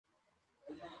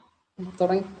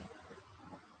Hello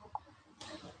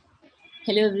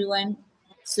everyone.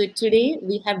 So today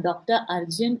we have Dr.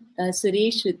 Arjun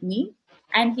Suresh with me,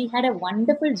 and he had a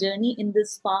wonderful journey in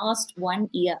this past 1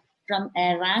 year. From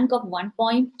a rank of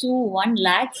 1.21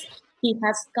 lakhs, he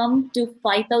has come to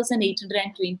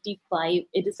 5,825.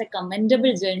 It is a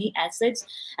commendable journey as such.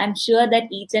 I'm sure that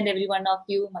each and every one of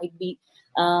you might be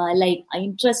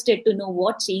interested to know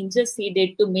what changes he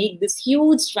did to make this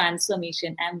huge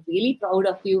transformation. I'm really proud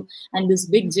of you and this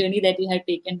big journey that you have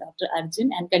taken, Dr. Arjun,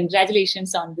 and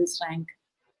congratulations on this rank.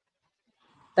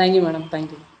 Thank you, madam.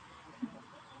 Thank you.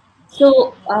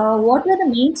 So, what were the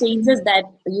main changes that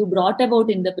you brought about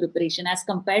in the preparation as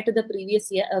compared to the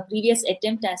previous year, previous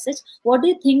attempt as such? What do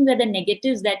you think were the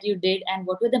negatives that you did, and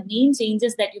what were the main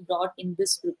changes that you brought in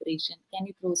this preparation? Can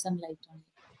you throw some light on it?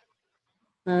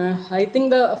 I think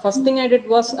the first thing I did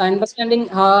was understanding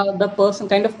the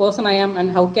kind of person I am, and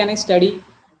how can I study.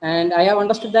 And I have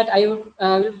understood that I will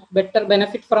better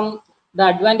benefit from the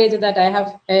advantage that I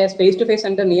have a face-to-face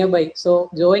center nearby. So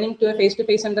joining to a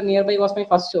face-to-face center nearby was my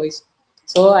first choice.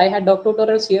 So I had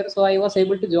DocTutorials here, so I was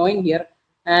able to join here,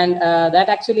 and that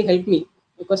actually helped me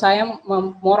because I am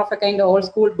more of a kind of old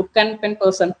school book and pen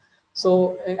person.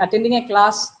 So attending a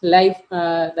class live,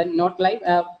 then not live,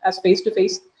 as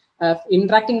face-to-face,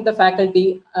 interacting with the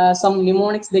faculty, some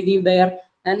mnemonics they give there,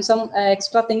 and some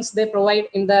extra things they provide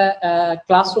in the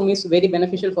classroom is very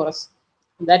beneficial for us.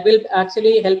 That will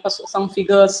actually help us. Some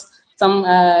figures, some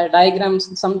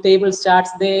diagrams, some tables, charts.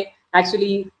 They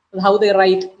actually how they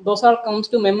write. Those are comes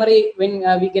to memory when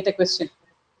we get a question.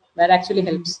 That actually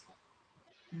helps.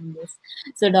 Yes.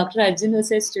 So Dr. Arjun was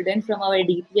a student from our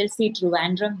DTLC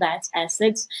Trivandrum batch as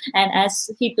such. And as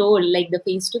he told, like the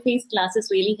face-to-face classes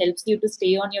really helps you to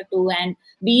stay on your toe and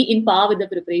be in par with the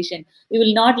preparation. You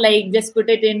will not like just put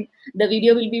it in, the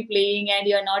video will be playing and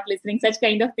you're not listening. Such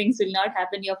kind of things will not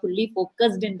happen. You're fully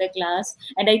focused in the class.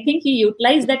 And I think he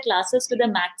utilized the classes to the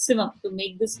maximum to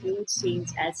make this huge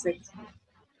change as such.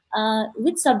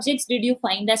 Which subjects did you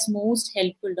find as most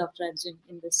helpful, Dr. Arjun,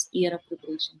 in this year of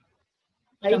preparation?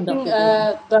 I From think Dr.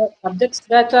 Gayatri. the subjects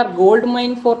that are gold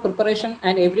mine for preparation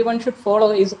and everyone should follow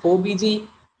is OBG,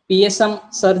 PSM,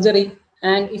 surgery.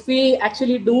 And if we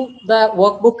actually do the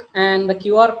workbook and the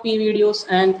QRP videos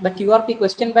and the QRP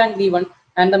question bank given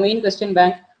and the main question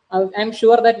bank, I'm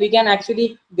sure that we can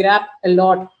actually grab a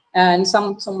lot. And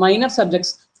some minor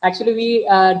subjects, actually we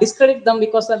discredit them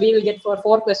because we will get for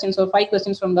 4 questions or 5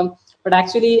 questions from them. But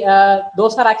actually,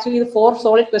 those are actually the 4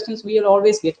 solid questions we will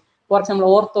always get. For example,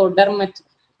 ortho, dermat.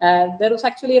 There was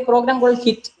actually a program called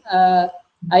HIT.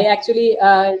 I actually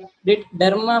did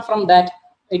derma from that.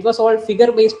 It was all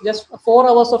figure based, just 4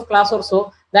 hours of class or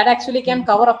so. That actually can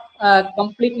cover up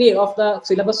completely of the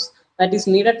syllabus that is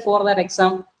needed for that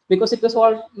exam, because it was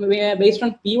all based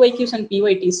on PYQs and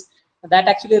PYTs. That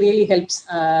actually really helps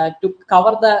to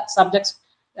cover the subjects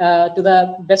to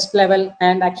the best level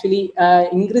and actually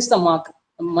increase the mark.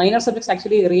 Minor subjects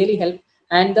actually really help,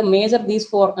 and the major these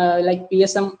four like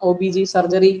PSM, OBG,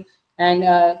 surgery, and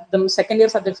the second year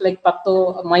subjects like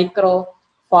patho, micro,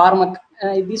 pharma.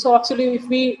 These are actually, if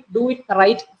we do it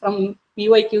right from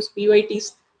PYQs,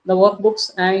 PYTs, the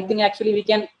workbooks, I think actually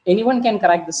anyone can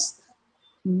crack this.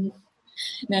 No,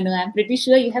 I'm pretty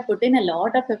sure you have put in a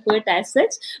lot of effort as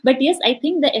such. But yes, I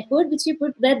think the effort which you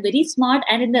put were very smart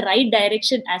and in the right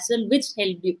direction as well, which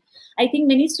helped you. I think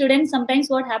many students sometimes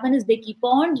what happens is they keep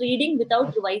on reading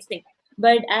without revising.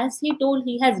 But as he told,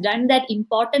 he has done that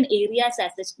important areas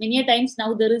as such. Many a times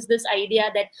now there is this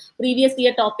idea that previous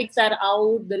year topics are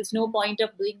out, there is no point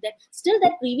of doing that. Still,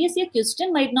 that previous year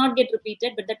question might not get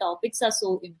repeated, but the topics are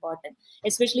so important.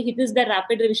 Especially it is the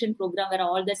rapid revision program where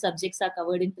all the subjects are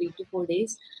covered in 3 to 4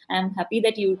 days. I'm happy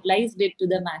that you utilized it to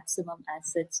the maximum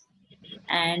as such.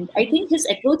 And I think his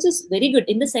approach is very good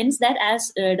in the sense that,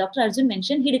 as Dr. Arjun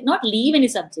mentioned, he did not leave any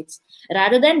subjects.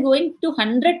 Rather than going to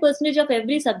 100% of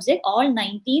every subject, all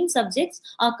 19 subjects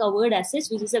are covered as such,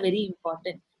 which is a very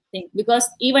important thing. Because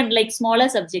even like smaller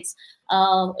subjects,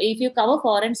 if you cover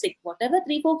forensic, whatever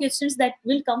 3-4 questions that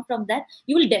will come from that,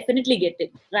 you will definitely get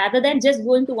it. Rather than just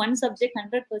going to one subject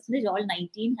 100%, all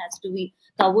 19 has to be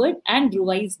covered and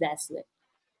revised as well.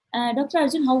 Dr.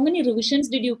 Arjun, how many revisions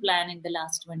did you plan in the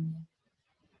last 1 year?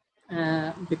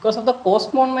 Because of the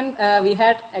postponement, we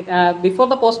had before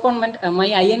the postponement, my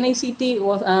INICT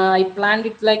was I planned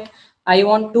it like I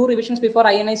want 2 revisions before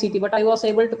INICT, but I was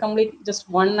able to complete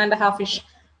just 1.5 ish,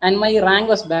 and my rank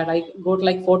was bad. I got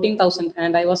like 14,000,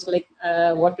 and I was like,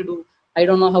 what to do? I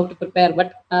don't know how to prepare.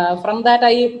 But from that,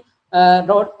 I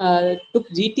took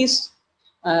GTs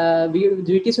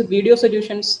with video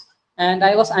solutions, and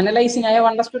I was analyzing. I have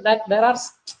understood that there are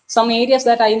some areas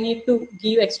that I need to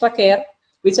give extra care,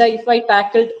 which if I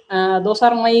tackled, those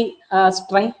are my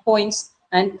strength points.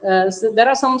 And so there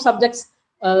are some subjects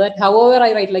that however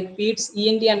I write, like PEDS,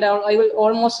 ENT, and all, I will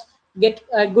almost get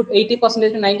a good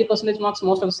 80% to 90% marks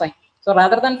most of the time. So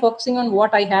rather than focusing on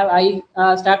what I have, I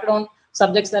started on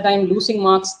subjects that I'm losing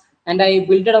marks, and I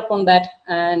built it up on that.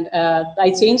 And I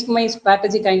changed my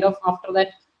strategy kind of after that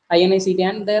INICT.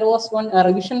 And there was one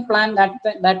revision plan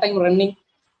that time running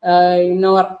in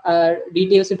our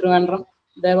DTLC Trivandrum.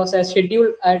 There was a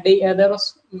schedule day. There was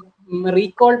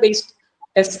recall based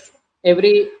tests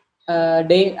every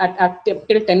day at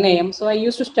till 10 a.m. So I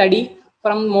used to study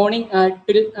from morning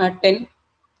till 10,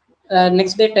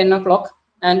 next day 10 o'clock,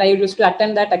 and I used to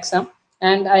attend that exam,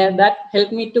 and that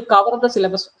helped me to cover the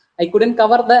syllabus. I couldn't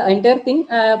cover the entire thing,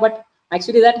 but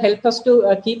actually that helped us to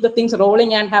keep the things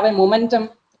rolling and have a momentum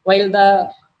while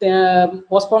the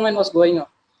postponement was going on.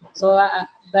 So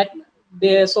that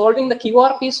the solving the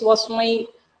QRPs was my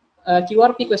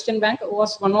QRP question bank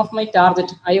was one of my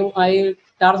target. I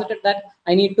targeted that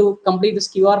I need to complete this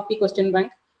QRP question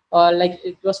bank, like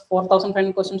it was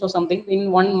 4,000 questions or something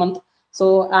in 1 month.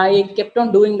 So I kept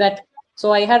on doing that.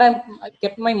 So I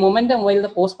kept my momentum while the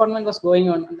postponement was going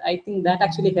on. I think that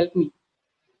actually helped me.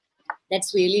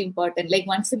 That's really important. Like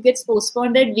once it gets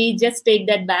postponed, we just take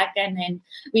that back, and then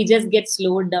we just get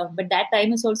slowed down. But that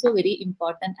time is also very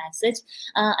important as such.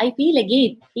 I feel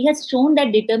again, he has shown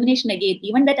that determination again.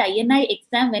 Even that INI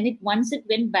exam, when once it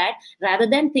went bad, rather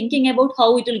than thinking about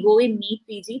how it will go in NEET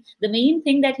PG, the main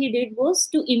thing that he did was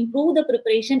to improve the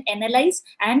preparation, analyze,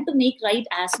 and to make right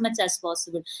as much as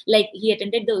possible. Like you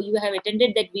have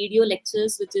attended that video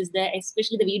lectures, which is there,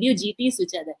 especially the video GTs,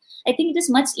 which are there. I think it is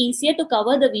much easier to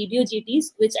cover the video GTs,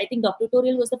 which I think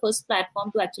DocTutorials was the first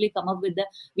platform to actually come up with the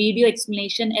video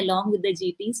explanation along with the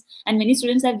GTs. And many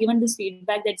students have given this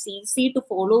feedback that it's easy to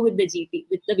follow with the GT,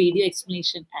 with the video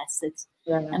explanation as such.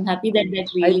 Yeah. I'm happy that that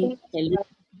really helped.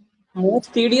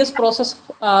 Most tedious process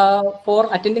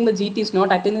for attending the GT is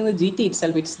not attending the GT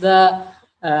itself. It's the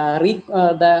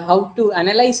how to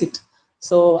analyze it.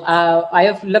 So I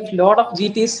have left a lot of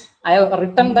GTs. I have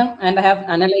written them and I have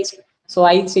analyzed. So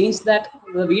I changed that.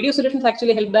 The video solutions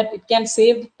actually help that it can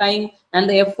save time and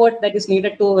the effort that is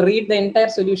needed to read the entire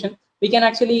solution. We can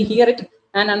actually hear it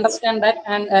and understand that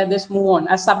and just move on.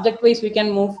 As subject wise, we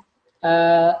can move.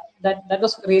 That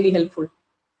was really helpful.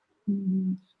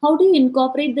 Mm-hmm. How do you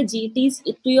incorporate the GTs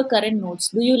to your current notes?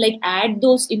 Do you like add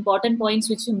those important points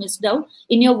which you missed out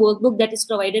in your workbook that is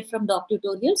provided from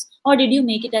DocTutorials, or did you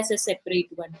make it as a separate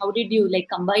one? How did you like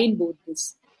combine both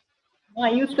this?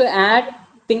 I used to add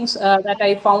things that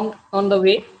I found on the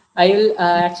way. I will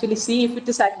actually see if it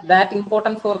is that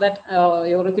important for that,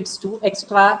 or if it's too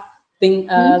extra thing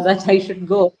that I should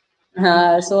go.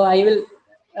 So I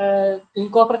will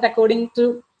incorporate according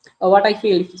to what I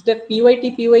feel. If it's the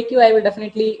PYT, PYQ, I will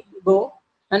definitely go.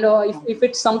 And if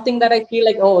it's something that I feel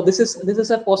like, oh, this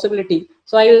is a possibility,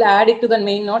 so I will add it to the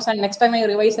main notes. And next time I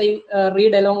revise, I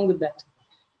read along with that.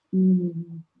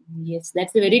 Mm-hmm. Yes,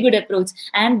 that's a very good approach.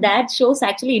 And that shows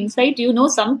actually insight. You know,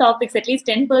 some topics, at least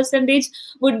 10%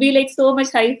 would be like so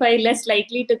much high-fi, less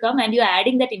likely to come. And you're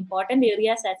adding that important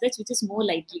areas as such, which is more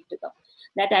likely to come.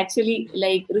 That actually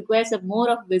like requires a more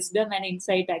of wisdom and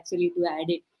insight actually to add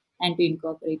it and to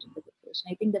incorporate into the preparation.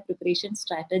 I think the preparation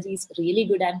strategy is really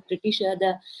good. I'm pretty sure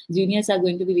the juniors are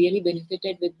going to be really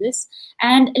benefited with this.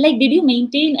 And like, did you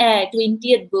maintain a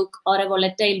 20th book or a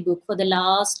volatile book for the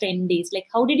last 10 days? Like,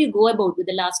 how did you go about with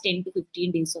the last 10 to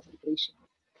 15 days of preparation?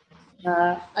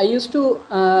 I used to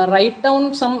write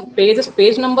down some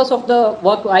page numbers of the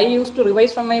work. I used to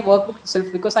revise from my workbook itself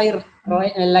because I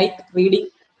like reading.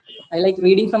 I like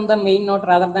reading from the main note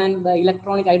rather than the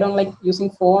electronic. I don't like using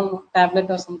phone, tablet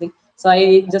or something. So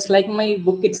I just like my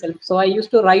book itself. So I used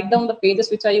to write down the pages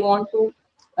which I want to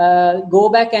go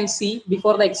back and see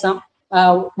before the exam.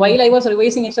 While I was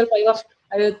revising itself,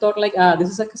 I thought like this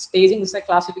is a staging, this is a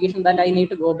classification that I need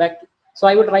to go back to. So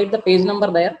I would write the page number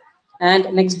there.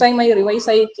 And next time I revise,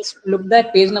 I just looked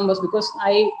at page numbers because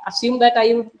I assume that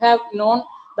I would have known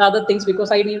the other things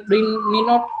because I need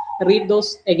not read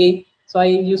those again. So I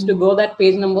used to go that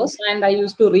page numbers and I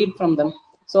used to read from them.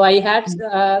 So I had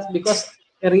because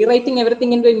rewriting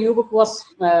everything into a new book was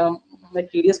a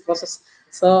tedious process.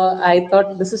 So I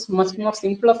thought this is much more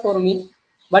simpler for me.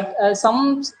 But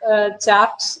some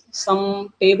charts,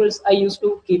 some tables, I used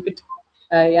to keep it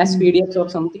as PDFs or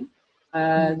something.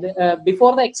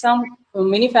 Before the exam,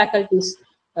 many faculties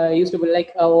used to be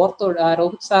like Ortho,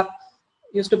 Rohit sir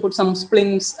used to put some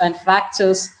splints and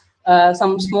fractures,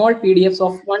 some small PDFs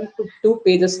of 1 to 2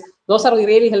 pages. Those are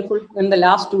really helpful in the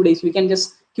last 2 days. We can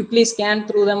just quickly scan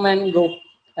through them and go.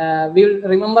 We'll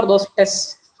remember those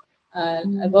tests.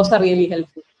 Those are really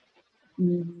helpful.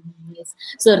 Yes.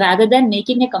 So rather than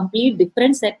making a complete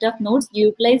different set of notes, you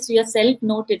utilize your self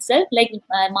note itself, like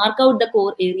mark out the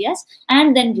core areas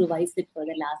and then revise it for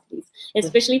the last days.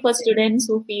 Especially for students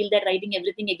who feel that writing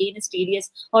everything again is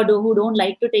tedious, or who don't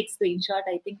like to take screenshot.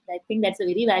 I think that's a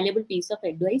very valuable piece of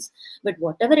advice. But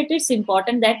whatever it is,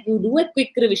 important that you do a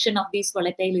quick revision of these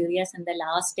volatile areas in the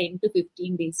last 10 to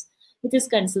 15 days, which is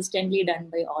consistently done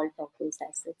by all toppers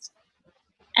as such.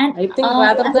 And I think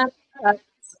rather than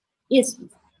yes.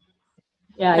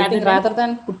 Yeah, I think rather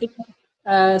than putting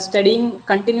studying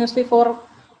continuously for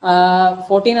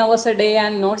 14 hours a day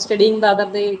and not studying the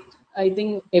other day, I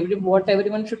think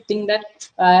everyone should think that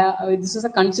this is a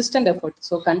consistent effort.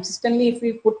 So consistently, if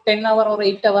we put 10 hour or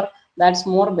 8 hour, that's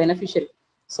more beneficial.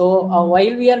 So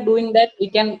while we are doing that, we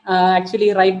can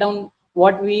actually write down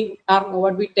what we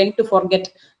tend to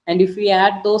forget, and if we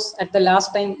add those at the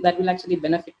last time, that will actually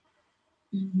benefit.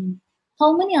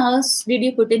 How many hours did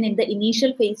you put in the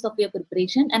initial phase of your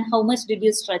preparation, and how much did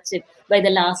you stretch it by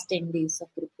the last 10 days of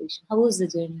preparation? How was the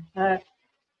journey?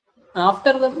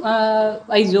 After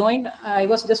I joined, I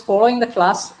was just following the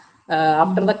class.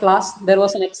 After the class, there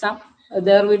was an exam.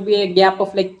 There will be a gap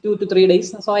of like 2 to 3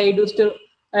 days. So I used to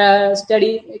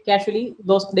study casually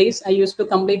those days. I used to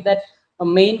complete that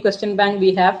main question bank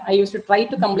we have. I used to try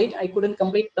to complete. I couldn't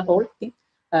complete the whole thing,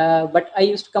 but I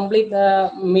used to complete the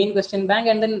main question bank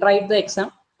and then write the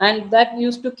exam. And that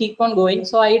used to keep on going.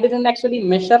 So I didn't actually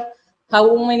measure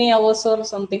how many hours or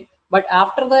something. But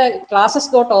after the classes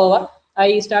got over,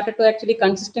 I started to actually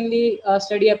consistently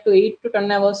study up to 8 to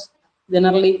 10 hours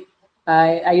generally.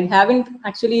 I haven't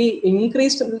actually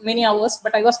increased many hours,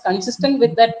 but I was consistent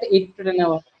with that 8 to 10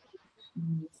 hours.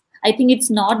 I think it's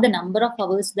not the number of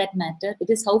hours that matter. It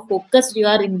is how focused you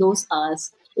are in those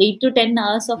hours. 8 to 10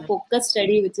 hours of focused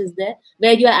study, which is there,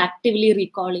 where you are actively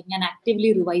recalling and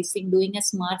actively revising, doing a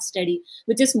smart study,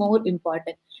 which is more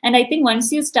important. And I think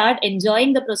once you start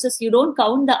enjoying the process, you don't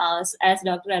count the hours, as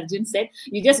Dr. Arjun said.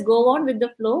 You just go on with the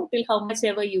flow till how much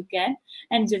ever you can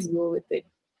and just go with it.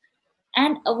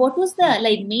 And what was the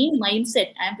main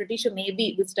mindset? I'm pretty sure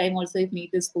maybe this time also, if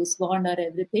NEET is postponed or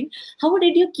everything, how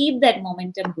did you keep that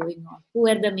momentum going on? Who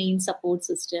were the main support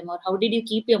system, or how did you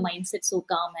keep your mindset so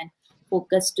calm and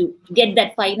focused to get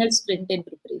that final sprint in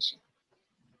preparation?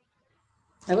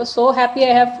 I was so happy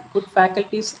I have good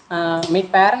faculties. My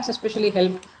parents especially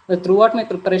helped throughout my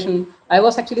preparation. I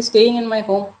was actually staying in my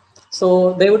home,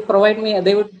 so they would provide me.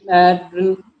 They would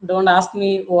don't ask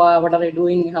me what are I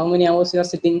doing, how many hours you are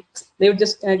sitting. They would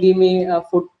just give me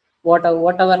food, water,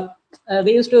 whatever.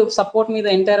 They used to support me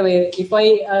the entire way. If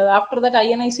I after that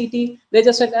INICT, they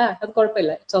just said,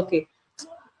 it's okay.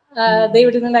 They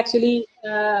didn't actually.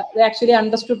 They actually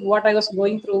understood what I was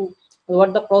going through,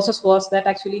 what the process was. That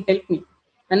actually helped me.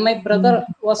 And my brother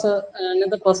was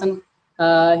another person.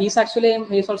 He's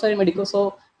also a medical,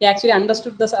 so he actually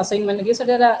understood this assignment. He said,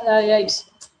 yeah,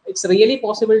 it's really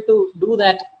possible to do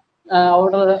that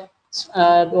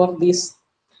or these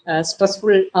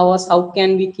stressful hours. How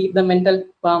can we keep the mental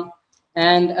calm?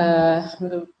 And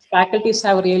faculties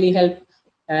have really helped.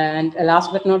 And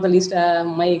last but not the least,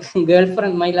 my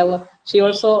girlfriend, my lover, she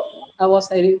also was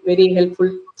very, very helpful.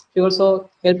 She also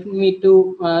helped me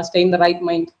to stay in the right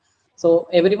mind. So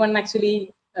everyone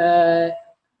actually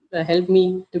helped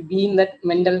me to be in that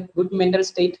good mental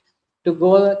state to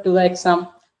go to the exam.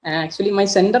 Actually, my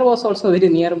center was also very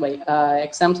nearby,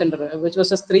 exam center, which was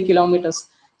just 3 kilometers.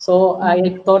 So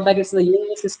I thought that it's the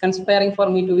universe is conspiring for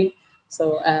me to win.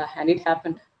 So and it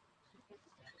happened.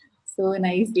 So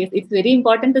nice. Yes, it's very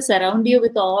important to surround you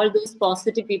with all those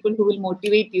positive people who will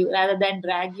motivate you rather than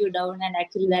drag you down. And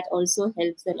actually, that also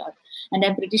helps a lot. And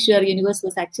I'm pretty sure universe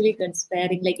was actually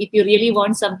conspiring. Like if you really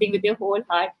want something with your whole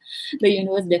heart, the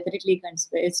universe definitely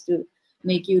conspires to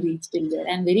make you reach till there.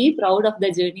 I'm very proud of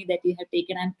the journey that you have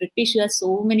taken. I'm pretty sure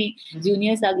so many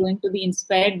juniors are going to be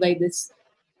inspired by this.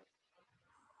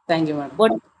 Thank you,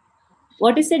 madam.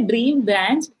 What is a dream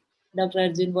branch, Dr.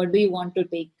 Arjun? What do you want to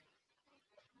take?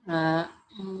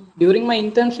 During my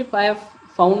internship, I have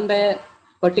found a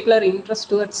particular interest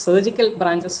towards surgical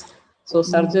branches. So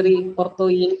surgery, ortho,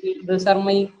 ENT, these are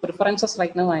my preferences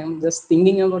right now. I am just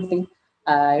thinking about things.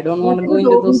 I don't want What to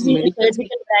go about into those OBGYN medical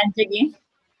surgical branch again?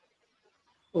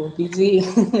 OPG.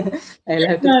 I'll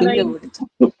have to No, think about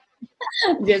it.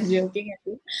 just joking at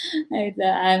you.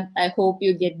 I hope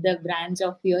you get the branch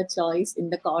of your choice in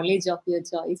the college of your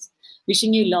choice.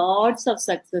 Wishing you lots of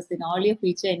success in all your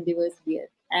future endeavors here.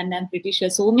 And I'm pretty sure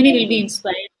so many will be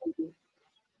inspired by you.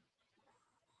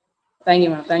 Thank you,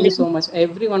 ma'am. Thank you so much.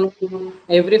 Everyone,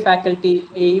 every faculty,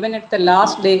 even at the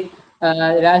last day,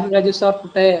 Rahul Raju sir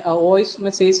put a voice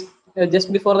message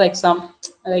just before the exam.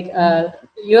 Like,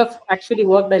 you have actually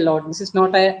worked a lot. This is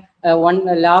not a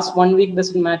last 1 week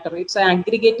doesn't matter. It's an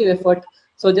aggregative effort.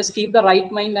 So just keep the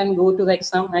right mind and go to the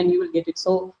exam, and you will get it.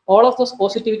 So all of those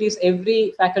positivities,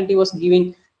 every faculty was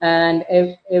giving, and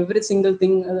every single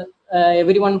thing,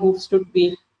 everyone who stood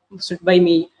by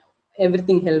me,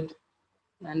 everything helped.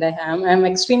 And I'm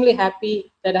extremely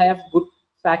happy that I have good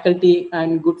faculty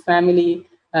and good family,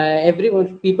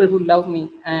 everyone, people who love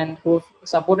me and who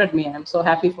supported me. I'm so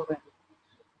happy for them.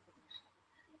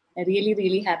 Really,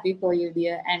 really happy for you,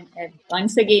 dear. And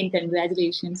once again,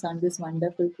 congratulations on this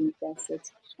wonderful feat as such.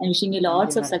 And wishing you Thank you,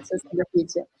 lots of madam. success in the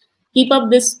future. Keep up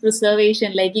this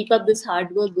preservation, like keep up this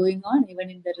hard work going on, even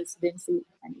in the residency.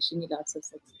 And wishing you lots of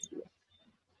success, dear.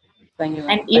 Thank you, And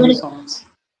madam. Thank even you if so much.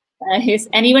 yes,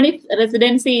 and even if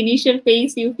residency initial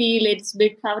phase you feel it's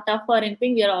bit tough or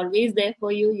anything, we are always there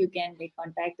for you. You can like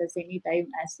contact us anytime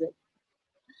as well.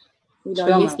 We'll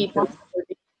Sure, always madam. keep on Sure.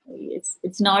 supporting.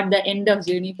 It's not the end of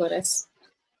journey for us.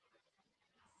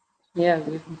 Yeah.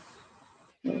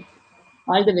 Yes.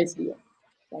 All the best, dear.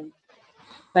 Thank you.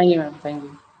 Thank you, madam. Thank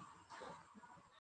you.